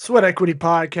Sweat Equity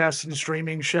Podcast and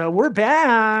Streaming Show. We're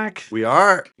back. We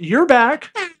are. You're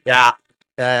back. Yeah.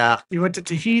 You went to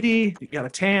Tahiti. You got a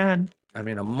tan. I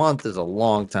mean, a month is a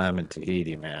long time in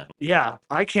Tahiti, man. Yeah,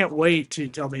 I can't wait to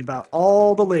tell me about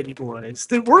all the lady boys.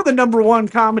 We're the number one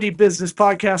comedy business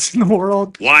podcast in the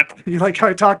world. What? You like how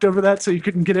I talked over that so you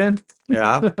couldn't get in?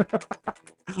 Yeah.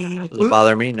 Doesn't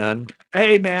bother me none.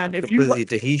 Hey, man, if you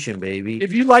Tahitian, baby.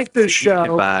 If you like this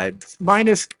show, vibes.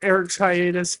 minus Eric's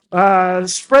hiatus,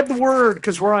 spread the word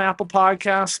because we're on Apple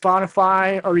Podcasts,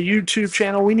 Spotify, our YouTube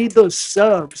channel. We need those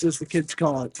subs, as the kids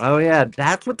call it. Oh, yeah.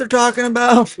 That's what they're talking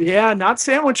about? Yeah, not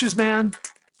sandwiches, man.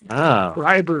 Oh.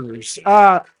 Bribers.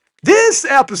 This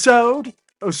episode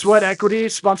of Sweat Equity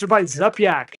is sponsored by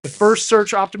Zupyak, the first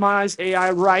search optimized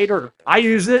AI writer. I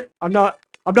use it. I'm not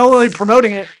only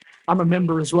promoting it, I'm a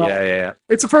member as well. Yeah.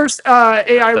 It's the first AI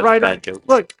That's writer. bad joke.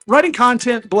 Look, writing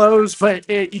content blows, but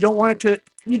you don't want it.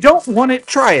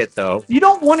 Try it, though. You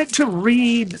don't want it to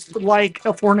read like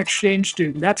a foreign exchange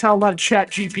student. That's how a lot of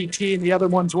Chat GPT and the other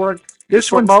ones work.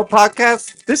 This one's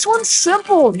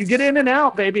simple. You get in and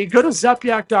out, baby. Go to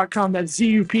Zupyak.com. That's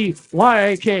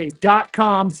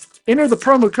ZUPYAK.com. Enter the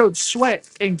promo code SWEAT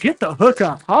and get the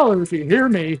hookup. Holler if you hear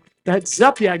me. That's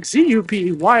Zupyak,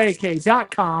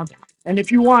 ZUPYAK.com. And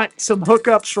if you want some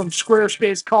hookups from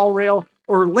Squarespace, CallRail,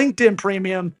 or LinkedIn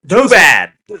Premium, those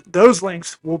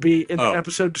links will be in the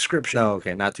episode description. No,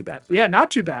 okay, not too bad. Yeah, not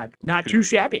too bad. Not too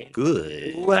shabby.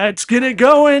 Good. Let's get it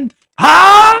going.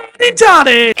 Howdy,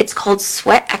 Toddy! It's called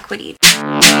Sweat Equity.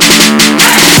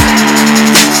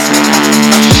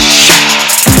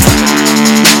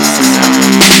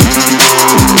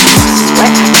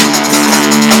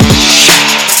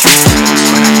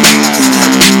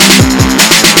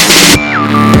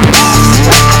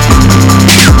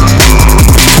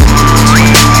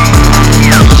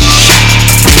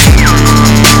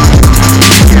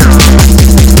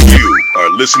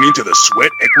 Listening to the Sweat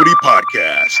Equity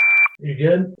Podcast. You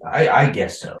good? I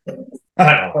guess so.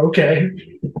 Okay.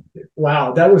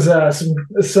 Wow, that was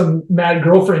some mad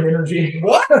girlfriend energy.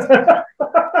 What?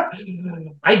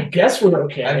 I guess we're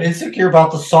okay. I'm insecure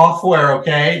about the software,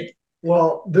 okay?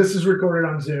 Well, this is recorded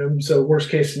on Zoom, so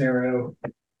worst case scenario,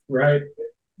 right?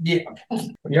 Yeah.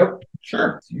 Yep.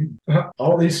 Sure.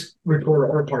 All these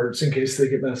record our parts in case they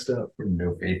get messed up.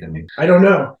 No faith in me. I don't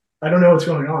know what's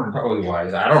going on. Probably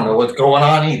wise. I don't know what's going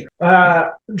on either.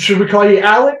 Should we call you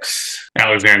Alex?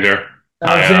 Alexander.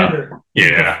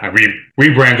 Yeah, we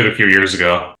rebranded a few years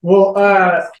ago. Well,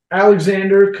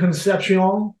 Alexander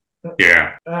Concepcion.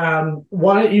 Yeah.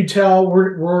 Why don't you tell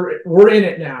we're in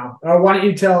it now? Why don't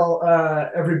you tell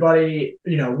everybody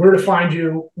where to find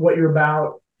you, what you're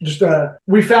about? Just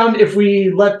we found if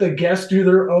we let the guests do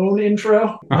their own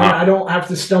intro, then I don't have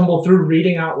to stumble through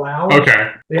reading out loud.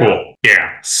 Okay. Yeah. Cool.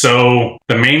 Yeah. So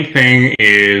the main thing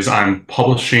is I'm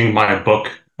publishing my book,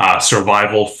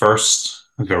 Survival First: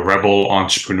 The Rebel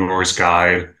Entrepreneur's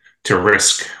Guide to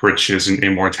Risk, Riches, and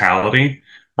Immortality,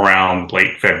 around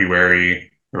late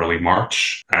February, early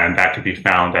March. And that can be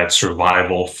found at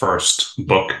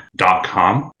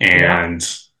survivalfirstbook.com. And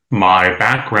my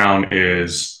background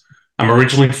is I'm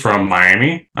originally from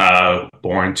Miami,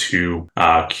 born to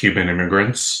Cuban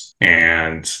immigrants,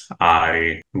 and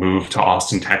I moved to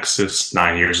Austin, Texas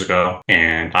 9 years ago,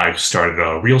 and I've started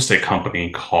a real estate company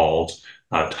called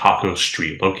Taco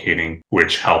Street Locating,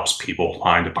 which helps people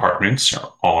find apartments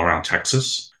all around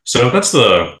Texas. So that's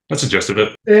the gist of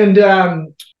it. And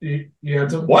you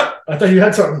had something? What? I thought you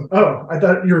had something. Oh, I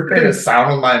thought you were Made a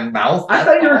sound with my mouth. I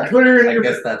thought you were clearing. I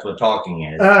guess that's what talking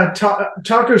is.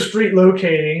 Taco Street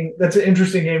Locating. That's an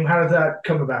interesting name. How did that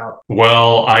come about?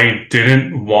 Well, I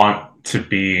didn't want to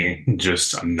be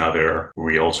just another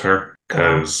realtor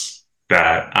because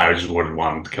that I just wouldn't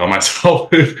want to kill myself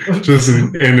just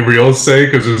in real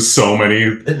estate because there's so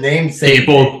many The name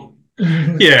people.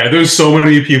 Yeah, there's so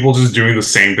many people just doing the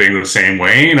same thing the same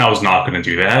way, and I was not going to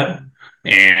do that.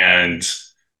 And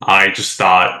I just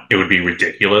thought it would be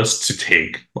ridiculous to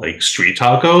take like street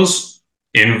tacos,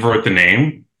 invert the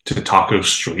name to Taco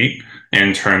Street,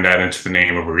 and turn that into the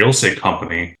name of a real estate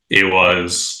company. It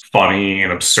was funny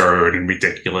and absurd and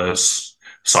ridiculous,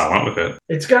 so I went with it.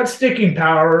 It's got sticking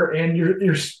power, and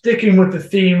you're sticking with the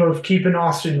theme of keeping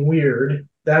Austin weird.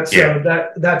 That's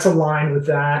aligned with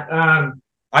that.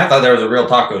 I thought there was a real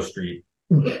taco street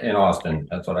in Austin.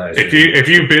 That's what I assumed. If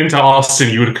you've been to Austin,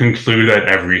 you would conclude that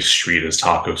every street is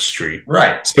Taco Street.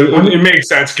 Right. So it makes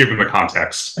sense given the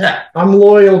context. Yeah. I'm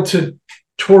loyal to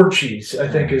Torchy's, I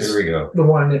think is Here we go. the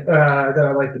one that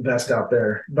I like the best out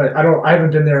there. But I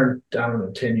haven't been there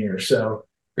in, 10 years. So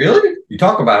Really? You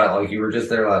talk about it like you were just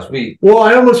there last week. Well,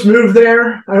 I almost moved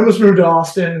there. I almost moved to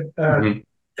Austin.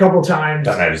 couple times.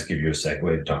 Don't I just give you a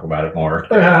segue to talk about it more?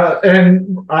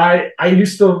 And I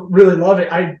used to really love it.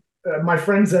 My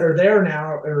friends that are there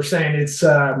now are saying it's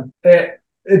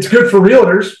good for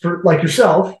realtors, for like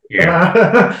yourself.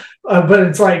 Yeah. But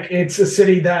it's a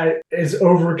city that is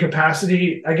over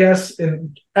capacity, I guess,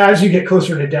 and as you get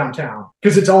closer to downtown,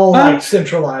 because it's all like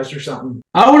centralized or something.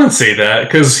 I wouldn't say that,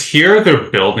 because here they're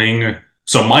building.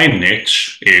 So my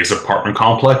niche is apartment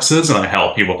complexes, and I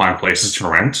help people find places to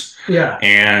rent. Yeah.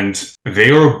 And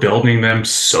they are building them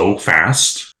so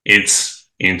fast. It's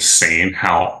insane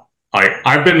how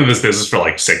I've been in this business for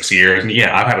like 6 years, and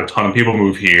yeah, I've had a ton of people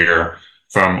move here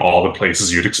from all the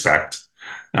places you'd expect.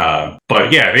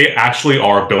 But yeah, they actually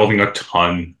are building a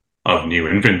ton of new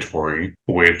inventory,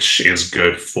 which is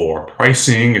good for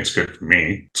pricing. It's good for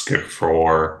me. It's good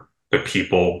for the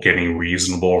people getting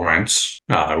reasonable rents,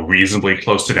 reasonably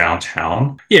close to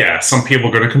downtown. Yeah, some people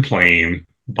are going to complain,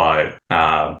 but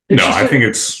I think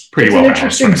it's pretty well balanced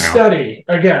It's an interesting right now. study,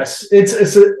 I guess. It's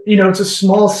a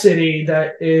small city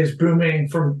that is booming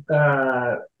from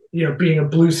being a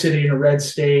blue city in a red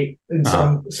state. In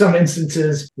some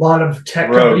instances, a lot of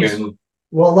tech companies.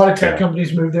 Well, a lot of tech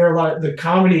companies moved there. A lot of the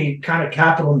comedy kind of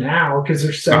capital now, because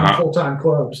there's 7 full-time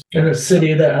clubs in a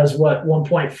city that has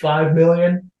 1.5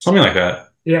 million, something like that.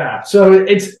 Yeah, so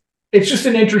it's just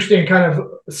an interesting kind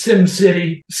of Sim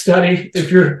City study.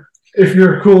 If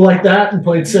you're cool like that and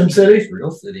played Sim City,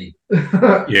 Real city.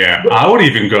 Yeah, I would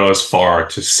even go as far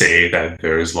to say that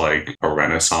there's like a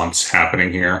renaissance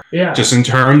happening here. Yeah, just in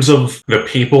terms of the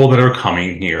people that are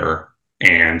coming here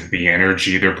and the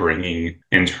energy they're bringing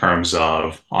in terms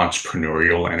of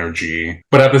entrepreneurial energy,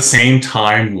 but at the same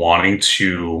time wanting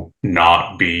to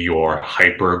not be your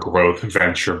hyper growth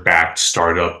venture backed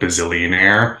startup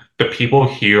bazillionaire. The people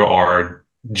here are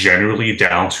generally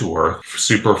down to earth,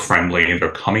 super friendly, and they're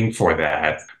coming for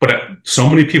that. But so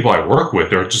many people I work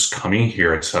with, they're just coming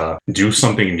here to do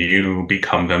something new,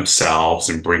 become themselves,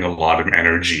 and bring a lot of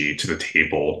energy to the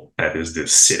table that is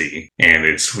this city. And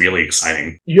it's really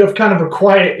exciting. You have kind of a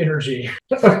quiet energy,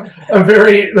 a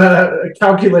very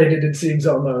calculated, it seems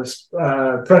almost,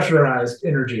 pressurized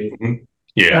energy. Mm-hmm.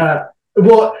 Yeah.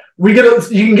 Well, you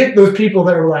can get those people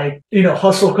that are like,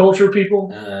 hustle culture people.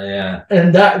 Yeah.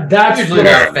 And that's usually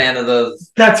not a fan of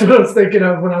those. That's what I was thinking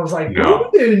of when I was like, No. who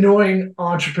are the annoying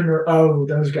entrepreneur? Oh,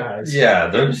 those guys. Yeah,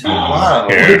 there's a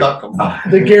lot of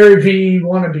them. The Gary V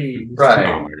wannabe. Right.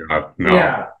 Oh my God. No.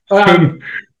 Yeah.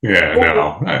 Yeah,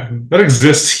 no. That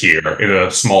exists here in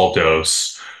a small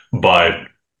dose, but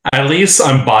at least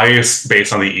I'm biased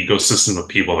based on the ecosystem of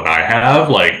people that I have.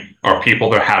 Like, are people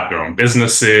that have their own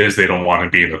businesses, they don't want to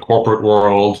be in the corporate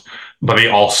world, but they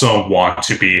also want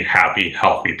to be happy,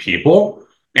 healthy people.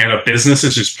 And a business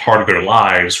is just part of their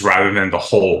lives rather than the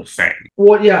whole thing.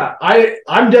 Well, yeah,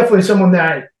 I'm definitely someone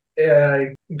that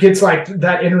gets like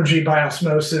that energy by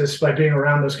osmosis by being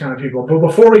around those kind of people. But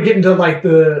before we get into like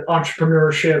the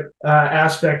entrepreneurship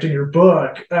aspect in your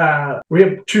book, we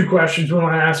have 2 questions we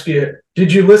want to ask you.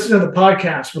 Did you listen to the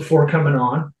podcast before coming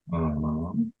on?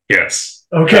 Yes.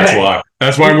 Okay.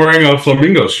 That's why I'm wearing a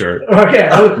flamingo shirt. Okay,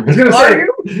 I was going to say,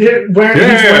 he's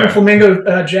wearing a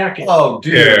flamingo jacket. Oh,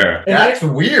 dude. Yeah. That's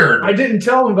weird. I didn't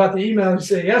tell him about the email you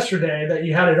said yesterday that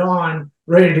you had it on,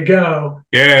 ready to go.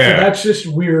 Yeah. So that's just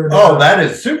weird. Oh, that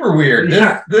is super weird.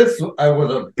 Yeah. This I would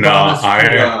have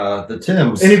promised the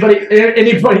Tims.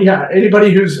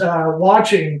 Anybody who's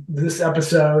watching this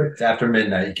episode. It's after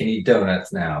midnight. You can eat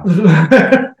donuts now.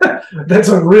 That's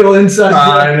a real inside joke.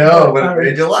 I know, but it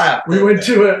made you laugh. We went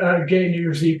to a gay New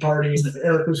Year's Eve party, and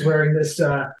Eric was wearing this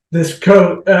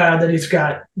coat that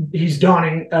he's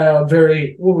donning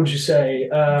very, what would you say?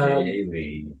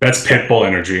 That's Pitbull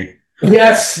energy.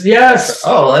 Yes.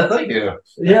 Oh, thank you.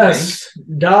 Yes,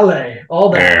 Dale, all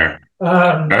that. Yeah.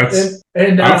 I'm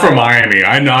from Miami.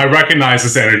 I recognize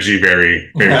this energy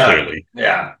very, very clearly.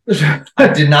 Yeah. I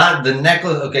did not, the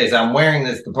necklace, okay, so I'm wearing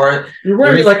this, you're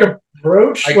wearing like a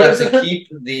brooch? I got to keep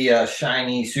the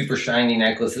super shiny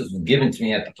necklace. This was given to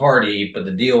me at the party, but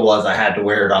the deal was I had to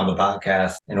wear it on the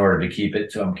podcast in order to keep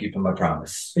it, so I'm keeping my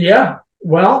promise. Yeah.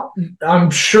 Well, I'm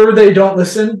sure they don't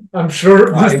listen. I'm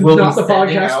sure this is not the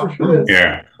podcast for this.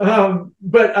 Yeah.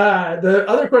 But the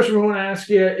other question we want to ask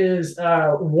you is,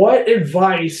 what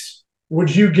advice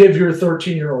would you give your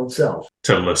 13-year-old self?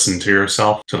 To listen to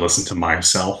yourself, to listen to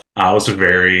myself. I was a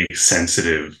very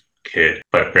sensitive kid,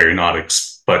 but very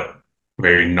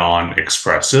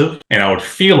non-expressive, and I would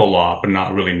feel a lot, but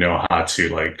not really know how to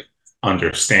like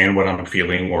understand what I'm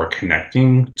feeling or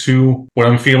connecting to what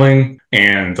I'm feeling.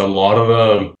 And a lot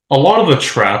of a lot of the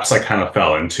traps I kind of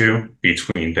fell into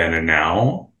between then and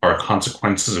now are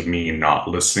consequences of me not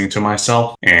listening to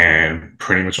myself, and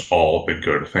pretty much all the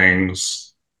good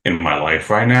things in my life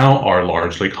right now are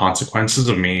largely consequences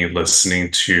of me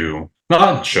listening to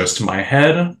not just my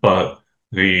head, but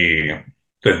the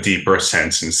deeper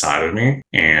sense inside of me.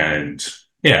 And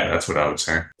yeah, that's what I would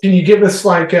say. Can you give us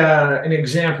like an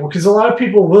example? Because a lot of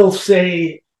people will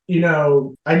say,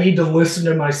 I need to listen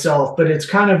to myself, but it's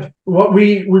kind of what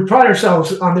we pride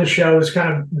ourselves on this show is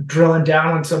kind of drilling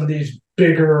down on some of these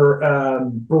bigger,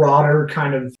 broader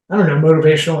kind of, I don't know,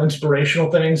 motivational,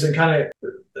 inspirational things, and kind of,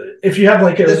 if you have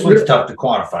like this one's tough to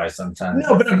quantify sometimes.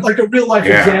 No, but like a real life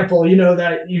example,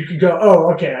 that you could go,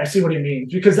 oh, okay, I see what he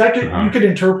means, because that could you could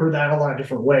interpret that a lot of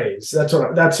different ways. That's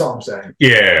all I'm saying.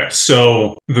 Yeah.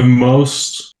 So the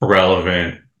most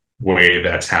relevant way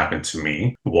that's happened to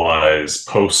me was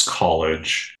post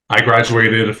college. I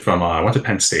graduated from I went to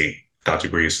Penn State, got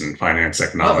degrees in finance,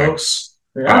 economics.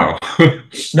 Yeah.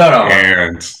 No.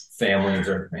 And families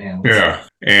are fans. Yeah.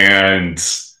 And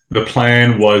the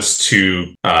plan was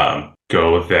to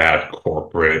go that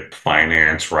corporate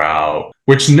finance route,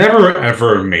 which never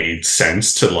ever made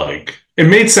sense to it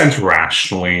made sense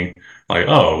rationally. Like,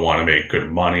 oh, I want to make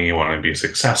good money, I want to be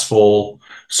successful.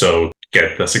 So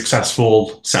get the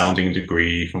successful sounding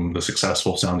degree from the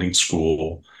successful sounding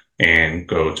school and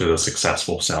go to the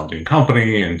successful sounding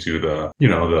company and do the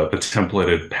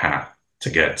templated path to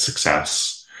get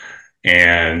success.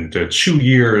 And the 2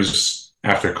 years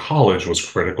after college was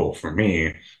critical for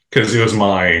me because it was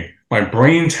my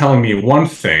brain telling me one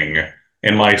thing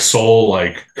and my soul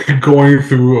going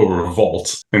through a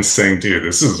revolt and saying, dude,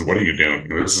 what are you doing?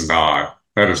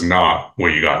 That is not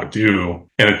what you got to do.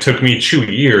 And it took me 2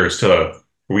 years to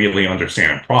really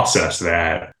understand and process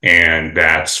that. And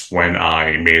that's when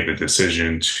I made the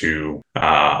decision to,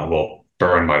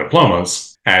 burn my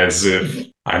diplomas as if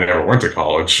I never went to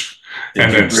college.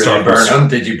 Did you burn them?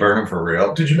 Did you burn them for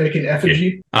real? Did you make an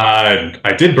effigy?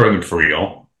 I did burn them for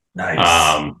real. Nice.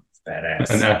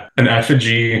 Badass. An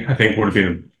effigy, I think,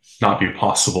 would not be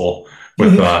possible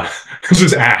with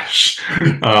just ash.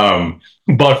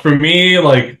 But for me,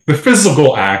 the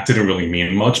physical act didn't really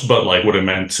mean much, but what it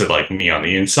meant to me on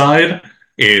the inside,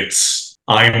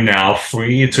 I'm now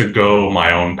free to go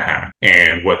my own path.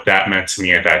 And what that meant to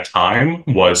me at that time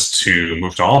was to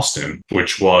move to Austin,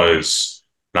 which was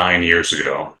 9 years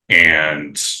ago.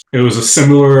 And it was a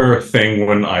similar thing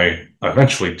when I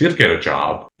eventually did get a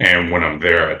job. And when I'm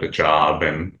there at the job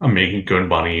and I'm making good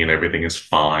money and everything is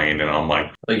fine. And I'm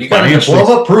you got a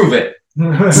diploma, prove it.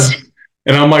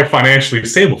 And I'm financially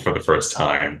stable for the first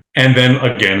time. And then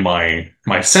again,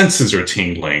 my senses are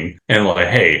tingling and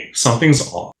hey, something's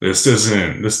off. This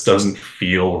doesn't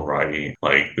feel right.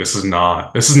 This is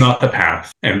not the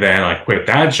path. And then I quit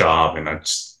that job and I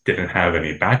just didn't have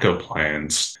any backup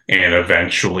plans. And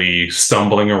eventually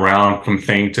stumbling around from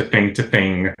thing to thing to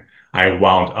thing, I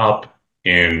wound up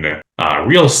in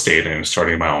real estate and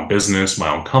starting my own business,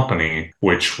 my own company,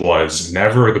 which was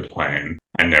never the plan.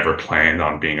 I never planned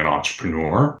on being an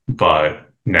entrepreneur, but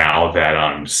now that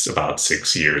I'm about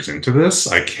 6 years into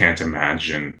this, I can't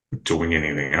imagine doing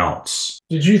anything else.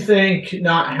 Did you think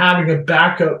not having a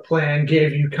backup plan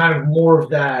gave you kind of more of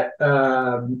that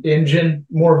engine,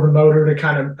 more of the motor to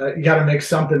kind of, you got to make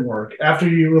something work? After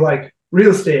you were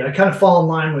real estate, I kind of fall in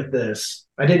line with this.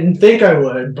 I didn't think I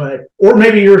would, or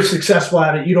maybe you're successful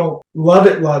at it. You don't love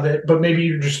it, but maybe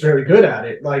you're just very good at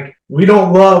it. We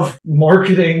don't love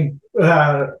marketing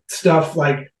stuff.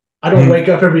 I don't wake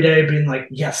up every day being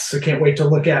yes, I can't wait to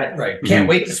look at. Right. Can't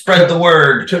wait to spread the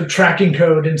word. To tracking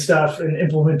code and stuff and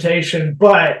implementation.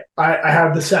 But I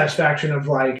have the satisfaction of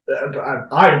I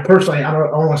personally, I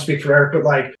don't want to speak for Eric,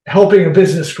 but helping a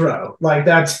business grow.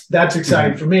 That's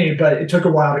exciting for me, but it took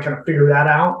a while to kind of figure that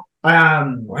out.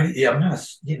 I'm not.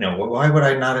 Why would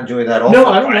I not enjoy that? Also? No,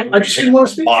 I don't know. I just didn't want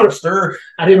to speak for.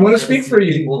 I didn't want to speak for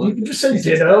you. You just said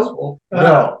ditto.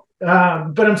 No.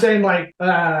 But I'm saying in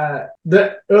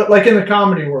the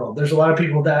comedy world, there's a lot of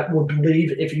people that will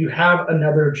believe if you have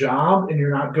another job and you're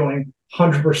not going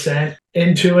 100%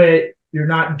 into it, you're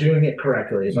not doing it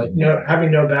correctly.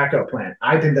 Having no backup plan.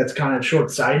 I think that's kind of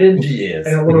short-sighted and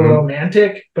a little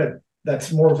romantic, but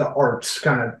that's more of the arts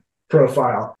kind of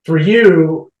profile. For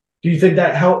you, do you think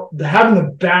that helped having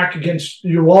the back against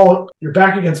your wall, your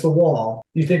back against the wall?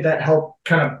 Do you think that helped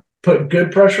kind of put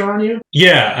good pressure on you?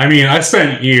 Yeah, I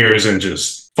spent years in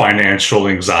just financial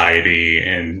anxiety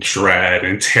and dread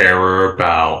and terror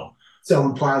about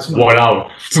selling plasma. What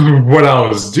I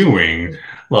was doing.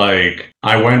 I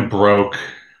went broke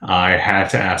I had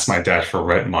to ask my dad for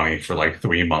rent money for like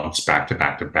 3 months back to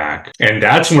back to back. And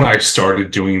that's when I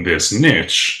started doing this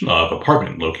niche of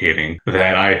apartment locating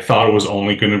that I thought was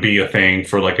only going to be a thing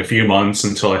for like a few months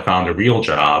until I found a real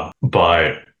job.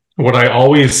 But what I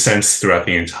always sensed throughout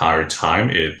the entire time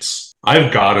is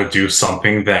I've got to do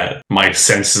something that my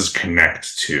senses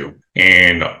connect to.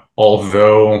 And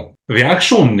although the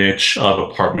actual niche of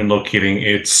apartment locating,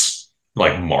 it's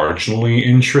like marginally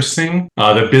interesting.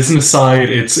 The business side,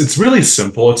 it's really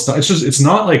simple. It's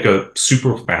not like a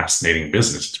super fascinating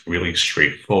business. It's really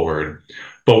straightforward.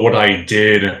 But where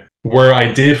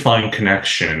I did find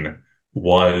connection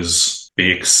was the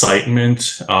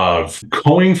excitement of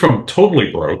going from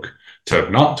totally broke to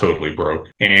not totally broke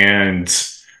and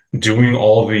doing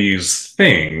all these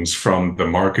things from the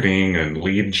marketing and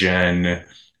lead gen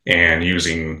and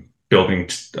building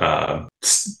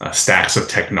stacks of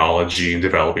technology and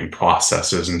developing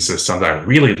processes and systems. I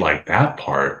really liked that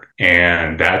part.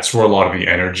 And that's where a lot of the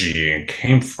energy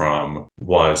came from,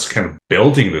 was kind of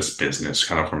building this business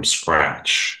kind of from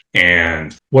scratch.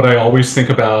 And what I always think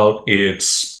about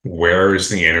is, where is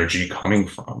the energy coming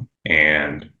from?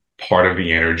 And part of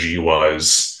the energy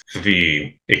was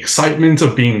the excitement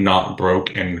of being not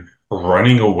broke and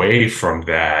running away from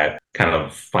that kind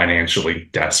of financially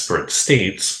desperate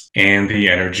state, and the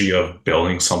energy of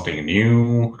building something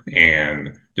new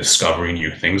and discovering new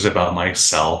things about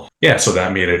myself. Yeah, so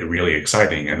that made it really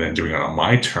exciting. And then doing it on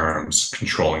my terms,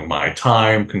 controlling my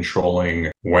time,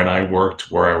 controlling when I worked,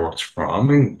 where I worked from,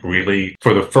 and really,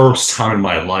 for the first time in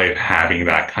my life, having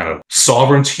that kind of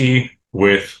sovereignty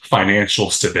with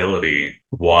financial stability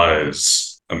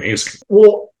was amazing.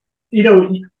 Well,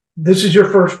 this is your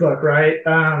first book, right?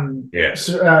 Yeah.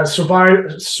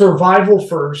 Survival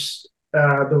First,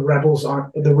 the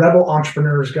Rebel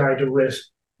Entrepreneur's Guide to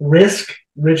Risk,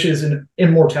 Riches, and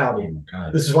Immortality.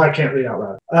 Oh, this is why I can't read out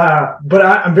loud. But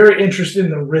I'm very interested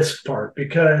in the risk part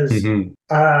because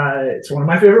it's one of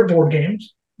my favorite board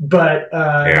games. But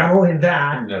not only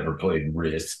that, I've never played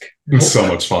Risk. It's so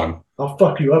much fun. I'll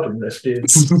fuck you up in Risk, dude.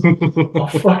 I'll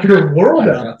fuck your world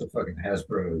I up. got the fucking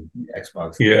Hasbro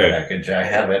Xbox package. I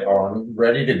have it on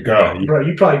ready to go. Bro,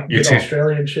 you probably get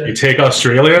Australian shit. You take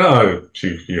Australia? I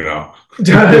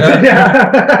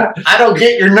don't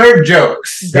get your nerd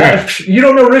jokes. You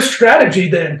don't know Risk strategy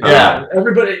then. Yeah.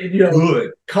 Everybody,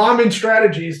 Good. common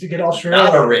strategies to get Australia.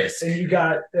 Not a risk. And you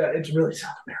got, it's really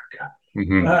South America.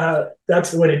 Mm-hmm.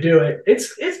 That's the way to do it.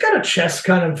 It's got a chess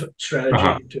kind of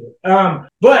strategy to it.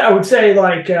 But I would say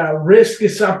risk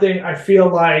is something I feel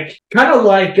like kind of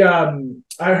like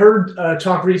I heard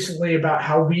talk recently about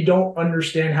how we don't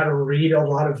understand how to read a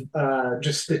lot of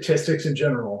just statistics in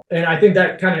general, and I think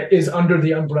that kind of is under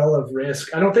the umbrella of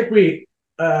risk. I don't think we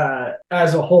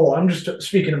as a whole, I'm just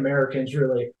speaking Americans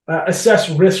really, assess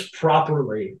risk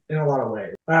properly in a lot of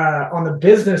ways. On the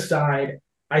business side,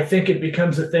 I think it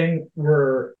becomes a thing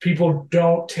where people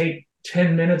don't take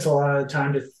 10 minutes a lot of the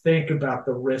time to think about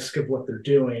the risk of what they're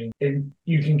doing. And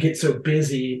you can get so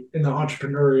busy in the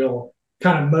entrepreneurial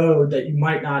kind of mode that you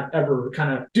might not ever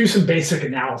kind of do some basic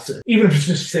analysis, even if it's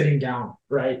just sitting down,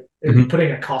 right? And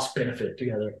putting a cost benefit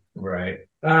together. Right.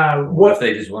 What if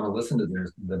they just want to listen to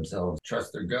themselves,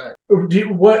 trust their gut?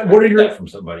 What are your from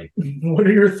somebody? What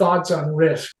are your thoughts on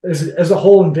risk as a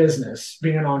whole in business,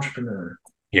 being an entrepreneur?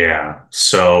 Yeah.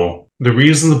 So the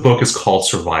reason the book is called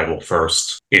Survival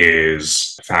First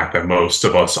is the fact that most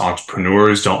of us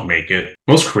entrepreneurs don't make it.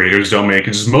 Most creators don't make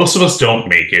it. Just most of us don't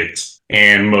make it.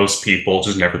 And most people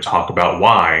just never talk about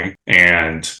why.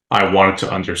 And I wanted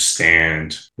to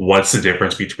understand what's the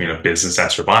difference between a business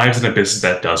that survives and a business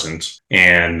that doesn't.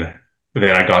 And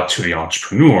then I got to the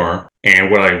entrepreneur.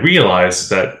 And what I realized is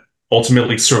that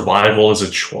ultimately survival is a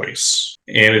choice.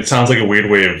 And it sounds like a weird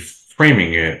way of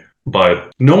framing it,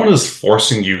 but no one is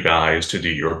forcing you guys to do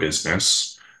your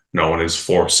business. No one is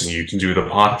forcing you to do the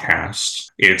podcast.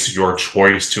 It's your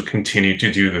choice to continue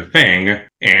to do the thing.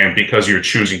 And because you're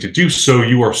choosing to do so,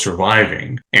 you are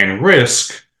surviving. And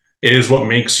risk is what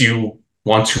makes you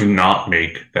want to not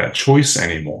make that choice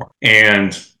anymore.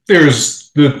 And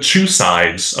there's the two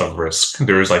sides of risk.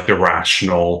 There's like the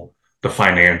rational, the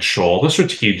financial, the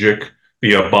strategic,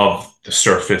 the above the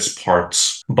surface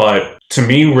parts. But to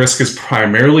me, risk is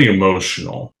primarily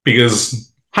emotional,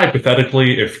 because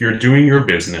hypothetically, if you're doing your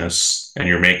business and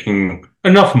you're making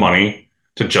enough money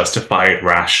to justify it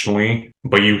rationally,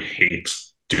 but you hate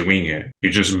doing it,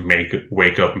 you just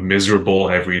wake up miserable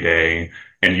every day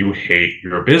and you hate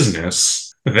your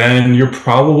business, then you're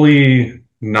probably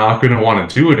not going to want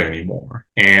to do it anymore.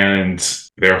 And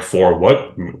therefore,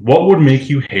 what would make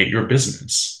you hate your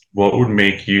business? What would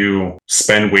make you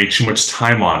spend way too much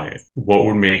time on it? What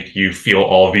would make you feel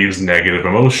all these negative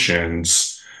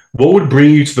emotions? What would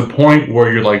bring you to the point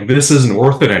where you're like, this isn't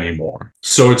worth it anymore?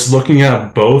 So it's looking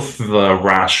at both the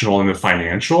rational and the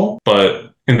financial,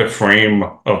 but in the frame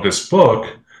of this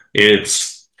book,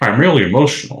 it's primarily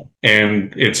emotional.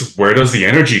 And it's where does the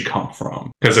energy come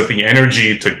from? Because if the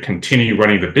energy to continue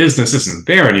running the business isn't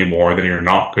there anymore, then you're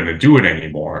not going to do it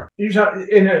anymore. You talk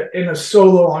in a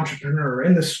solo entrepreneur,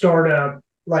 in the startup,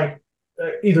 like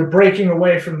either breaking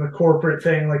away from the corporate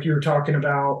thing like you were talking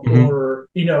about, or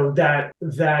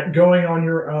that going on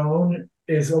your own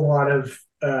is a lot of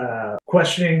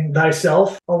questioning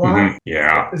thyself a lot.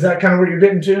 Yeah. Is that kind of what you're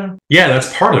getting to? Yeah,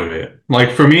 that's part of it.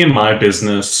 Like for me in my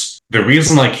business, the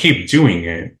reason I keep doing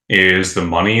it is the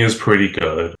money is pretty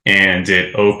good and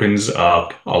it opens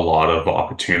up a lot of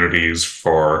opportunities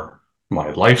for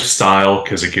my lifestyle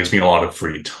because it gives me a lot of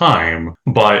free time.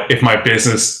 But if my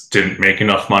business didn't make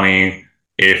enough money,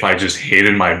 if I just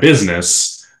hated my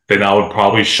business, then I would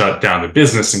probably shut down the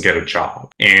business and get a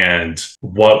job. And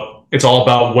it's all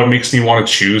about what makes me want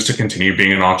to choose to continue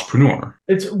being an entrepreneur.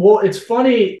 It's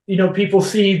funny, people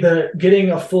see the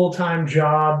getting a full-time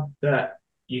job that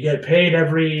you get paid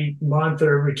every month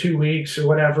or every 2 weeks or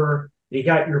whatever. You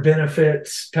got your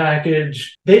benefits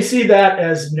package. They see that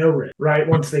as no risk, right?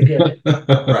 Once they get it.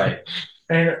 Right.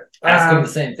 And ask them the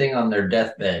same thing on their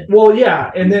deathbed. Well,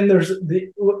 yeah. And then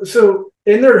so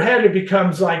in their head, it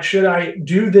becomes like, should I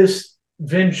do this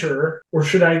venture or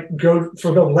should I go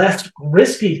for the less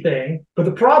risky thing? But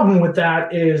the problem with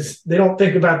that is they don't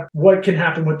think about what can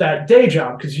happen with that day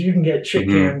job, because you can get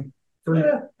chicken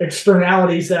for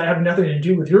externalities that have nothing to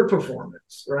do with your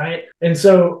performance, right? And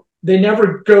so they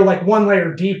never go like one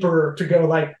layer deeper to go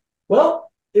like,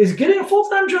 well, is getting a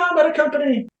full-time job at a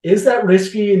company, is that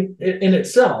risky in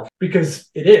itself? Because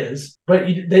it is, but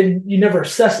you never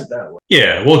assess it that way.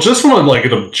 Yeah, well, just from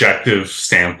an objective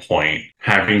standpoint,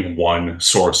 having one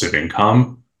source of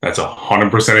income that's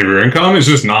 100% of your income is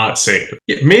just not safe.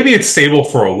 Maybe it's stable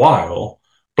for a while,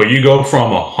 but you go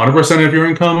from 100% of your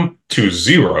income to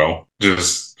zero,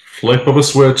 just flip of a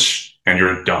switch and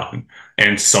you're done.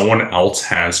 And someone else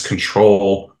has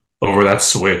control over that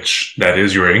switch that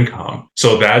is your income.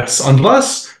 So depends on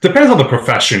the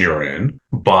profession you're in,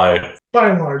 but by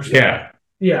and large, it's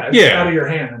out of your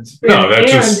hands.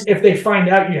 And if they find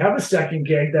out you have a second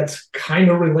gig that's kind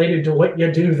of related to what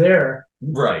you do there,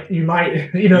 right? You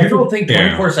might, you don't think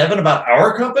 24/7 about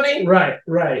our company, right?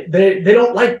 They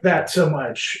don't like that so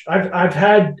much. I've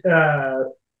had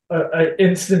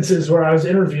instances where I was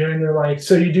interviewing, they're like,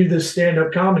 so you do this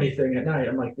stand-up comedy thing at night?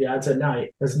 I'm like, yeah, it's at night.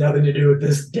 It has nothing to do with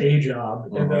this day job.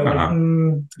 And they're like,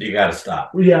 you gotta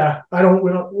stop. Yeah,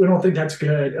 we don't think that's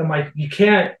good. I'm like, you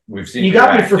can't. We've seen you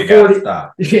got me for 40.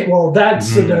 Yeah, well,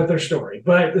 that's another story.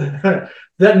 But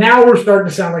that now we're starting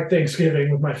to sound like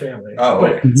Thanksgiving with my family.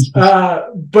 But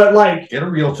like, get a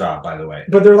real job, by the way.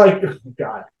 But they're like, oh,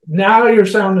 God, now you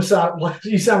sound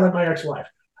like my ex-wife.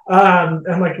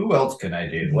 I'm like, who else can I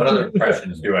do? What other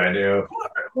impressions do I do?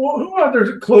 Who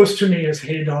other close to me has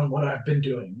hated on what I've been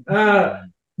doing?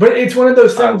 But it's one of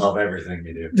those things. I love everything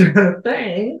you do.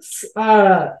 Thanks.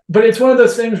 But it's one of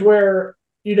those things where,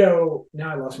 now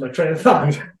I lost my train of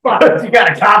thought. You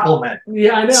got a compliment.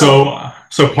 Yeah, I know.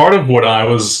 So part of what I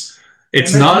was,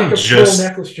 it's not just a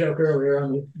necklace joke earlier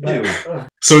on you.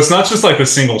 So it's not just like the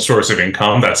single source of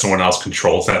income that someone else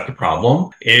controls that the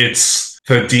problem. It's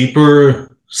the deeper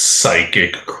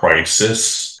psychic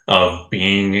crisis of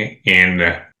being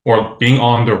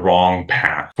on the wrong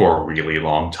path for a really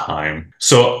long time.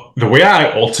 So the way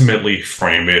I ultimately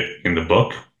frame it in the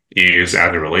book is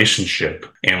as a relationship,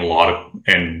 and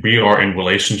we are in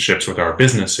relationships with our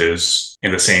businesses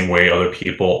in the same way other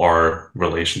people are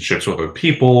relationships with other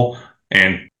people,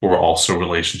 and we're also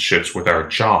relationships with our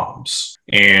jobs.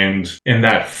 And in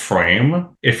that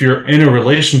frame, if you're in a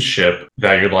relationship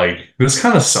that you're like, this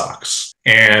kind of sucks,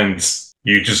 and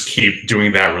you just keep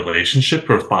doing that relationship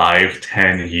for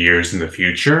 5-10 years in the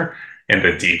future, and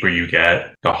the deeper you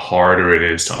get, the harder it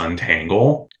is to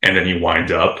untangle. And then you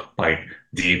wind up like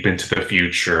deep into the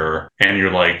future, and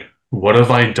you're like, what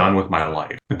have I done with my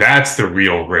life? That's the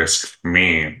real risk for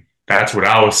me. That's what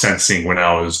I was sensing when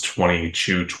I was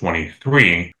 22,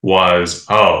 23 was,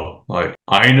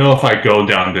 I know if I go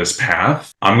down this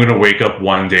path, I'm going to wake up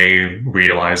one day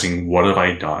realizing, what have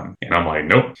I done? And I'm like,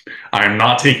 nope, I'm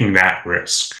not taking that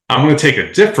risk. I'm going to take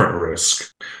a different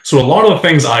risk. So a lot of the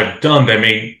things I've done that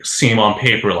may seem on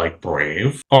paper like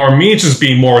brave are me just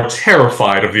being more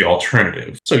terrified of the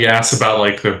alternative. So you asked about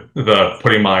like the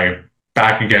putting my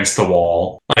back against the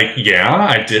wall. Like, yeah,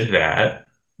 I did that,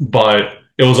 but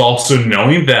it was also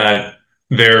knowing that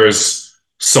there's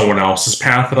someone else's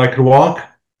path that I could walk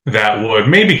that would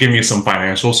maybe give me some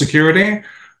financial security,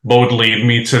 but would lead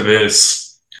me to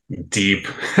this deep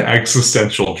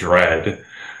existential dread,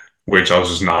 which I was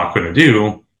just not going to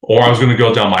do. Or I was going to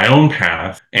go down my own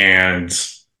path, and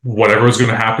whatever was going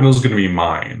to happen was going to be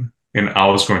mine, and I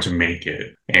was going to make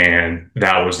it. And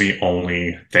that was the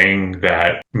only thing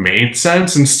that made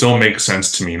sense and still makes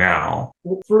sense to me now.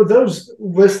 For those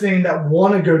listening that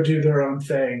want to go do their own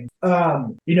thing,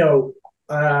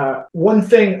 one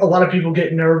thing a lot of people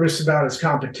get nervous about is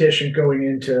competition going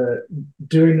into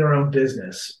doing their own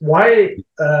business. Why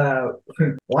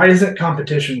isn't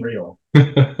competition real?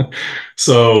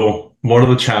 So one of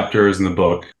the chapters in the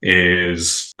book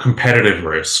is competitive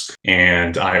risk,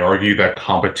 and I argue that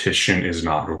competition is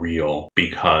not real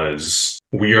because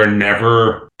we are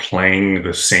never playing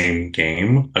the same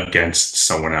game against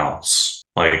someone else.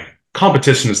 Like,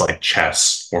 competition is like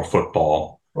chess or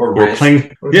football. Or We're risk.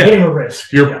 playing, Or the game of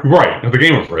risk. You're right. The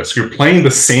game of risk. You're playing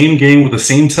the same game with the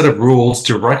same set of rules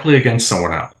directly against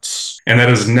someone else, and that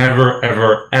is never,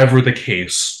 ever, ever the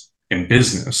case in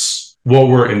business. What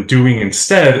we're doing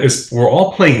instead is we're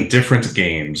all playing different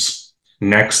games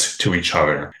next to each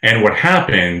other. And what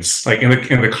happens, like in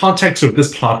the context of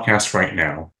this podcast right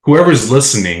now, whoever's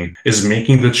listening is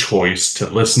making the choice to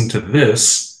listen to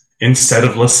this instead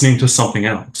of listening to something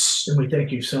else. And we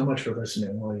thank you so much for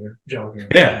listening while you're jogging.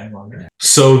 Yeah.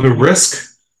 So the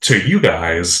risk to you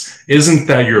guys isn't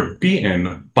that you're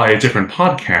beaten by a different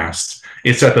podcast.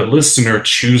 It's that the listener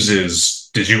chooses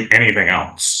to do anything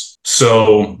else.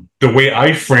 So the way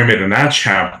I frame it in that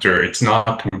chapter, it's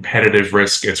not competitive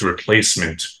risk, it's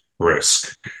replacement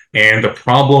risk. And the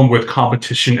problem with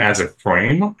competition as a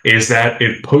frame is that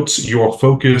it puts your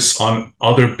focus on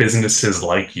other businesses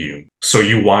like you. So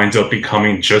you wind up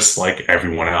becoming just like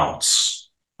everyone else.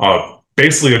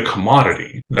 Basically a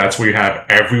commodity. That's where you have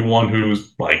everyone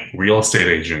who's like real estate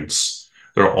agents.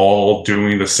 They're all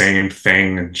doing the same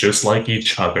thing, just like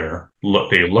each other.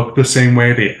 They look the same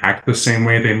way, they act the same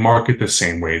way, they market the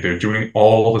same way. They're doing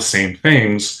all the same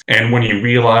things. And when you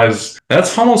realize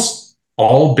that's almost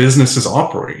all businesses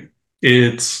operate,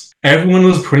 it's everyone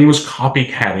is pretty much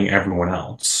copycatting everyone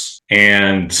else.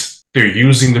 And they're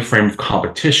using the frame of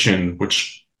competition,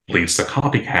 which leads to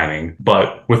copycatting.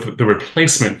 But with the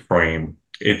replacement frame,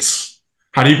 it's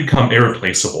how do you become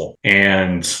irreplaceable?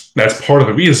 And that's part of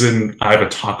the reason I have a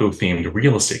taco-themed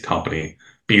real estate company,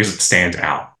 because it stands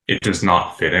out. It does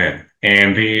not fit in.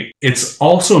 And it's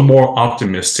also a more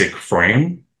optimistic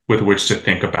frame with which to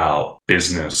think about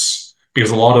business,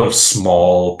 because a lot of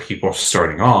small people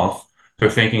starting off, they're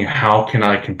thinking, how can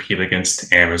I compete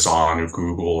against Amazon or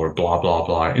Google or blah, blah,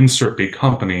 blah, insert big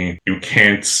company? You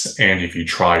can't, and if you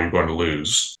try, you're going to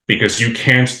lose. Because you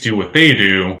can't do what they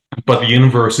do, but the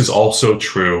inverse is also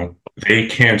true. They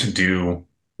can't do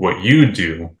what you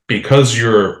do. Because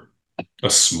you're a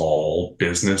small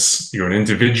business, you're an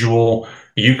individual,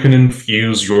 you can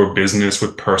infuse your business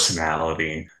with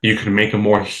personality. You can make a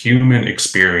more human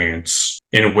experience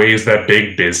in ways that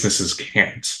big businesses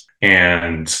can't.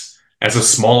 And as a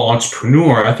small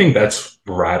entrepreneur, I think that's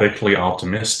radically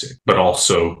optimistic, but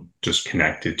also just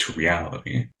connected to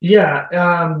reality. Yeah,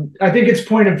 I think it's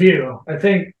point of view. I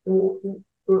think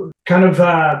I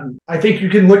think you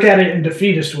can look at it in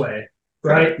defeatist way,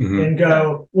 right? Mm-hmm. And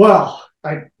go, well,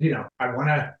 I want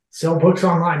to sell books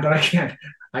online, but I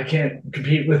can't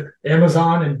compete with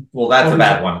Amazon. And well, that's a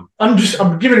bad one. I'm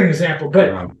giving an example,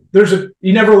 but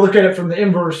you never look at it from the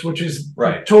inverse, which is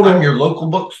right. Total. I'm your local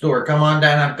bookstore. Come on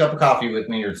down, have a cup of coffee with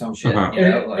me or some shit.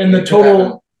 And the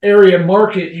total area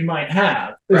market you might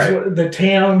have is the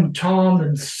Tam, Tom,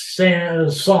 and Sam.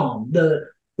 The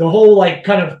whole like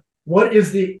kind of what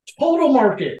is the total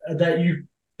market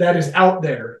that is out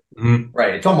there. Mm-hmm.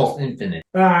 Right. It's almost infinite.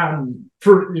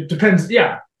 It depends.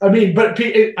 Yeah. I mean, but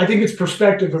I think it's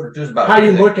perspective of just about how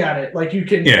you look at it. Like you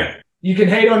can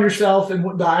hate on yourself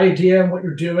and the idea and what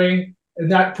you're doing.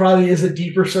 And that probably is a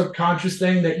deeper subconscious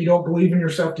thing that you don't believe in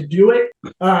yourself to do it.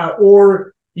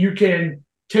 Or you can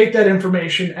take that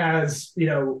information as,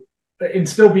 and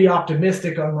still be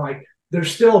optimistic on like,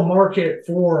 there's still a market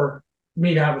for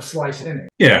me to have a slice in it.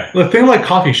 Yeah. The thing like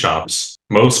coffee shops,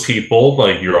 most people,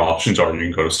 like your options are you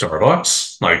can go to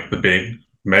Starbucks, like the big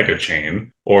mega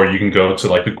chain, or you can go to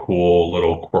like the cool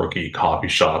little quirky coffee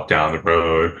shop down the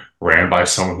road ran by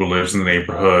someone who lives in the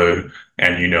neighborhood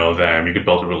and you know them, you can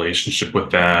build a relationship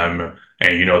with them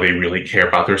and they really care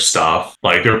about their stuff.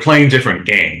 Like they're playing different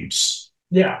games.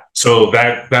 Yeah. So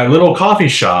that little coffee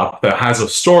shop that has a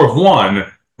store of one,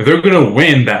 they're going to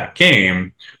win that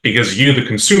game because you, the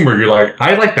consumer, you're like,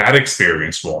 I like that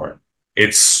experience more.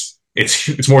 It's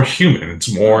it's more human.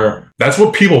 It's more, that's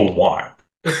what people want.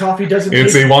 The coffee doesn't.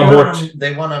 It's taste they want more.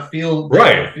 They want to feel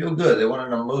Right. Feel good. They want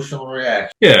an emotional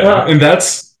reaction. Yeah, and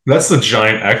that's the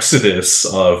giant exodus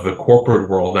of the corporate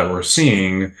world that we're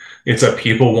seeing. It's that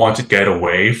people want to get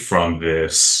away from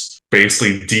this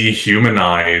basically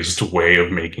dehumanized way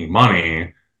of making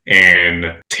money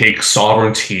and take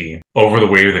sovereignty over the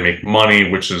way they make money,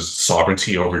 which is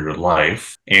sovereignty over your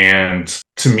life. And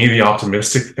to me, the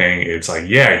optimistic thing, it's like,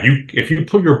 yeah, if you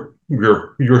put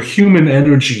your human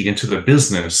energy into the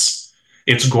business,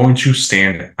 it's going to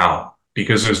stand out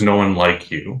because there's no one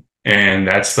like you. And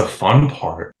that's the fun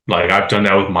part. Like, I've done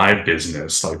that with my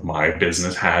business. Like, my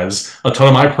business has a ton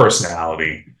of my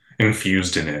personality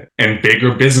infused in it. And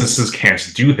bigger businesses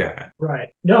can't do that. Right.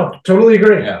 No, totally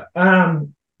agree. Yeah.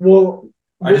 Well,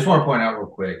 I just want to point out real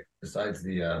quick, besides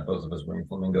the both of us wearing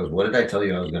flamingos, what did I tell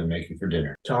you I was going to make you for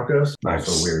dinner? tacos. Nice.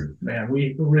 So weird. Man,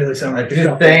 we really sound I'm like the just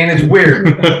couple. saying it's weird.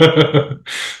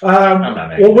 I'm not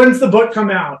making Well, when's the book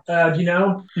come out? Do you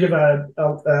know? You have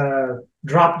a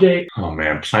drop date? Oh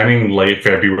man, planning late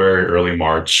February, early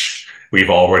March. We've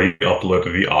already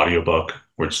uploaded the audiobook,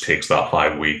 which takes about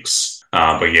 5 weeks.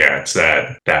 But yeah, it's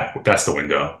that's the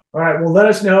window. All right. Well, let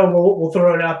us know. We'll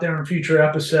throw it out there in future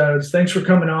episodes. Thanks for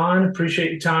coming on.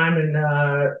 Appreciate your time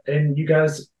and you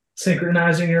guys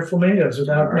synchronizing your flamingos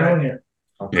without knowing it.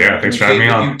 Yeah, thanks for having me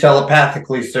on. You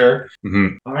telepathically, sir.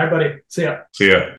 Mm-hmm. All right, buddy. See ya. See ya.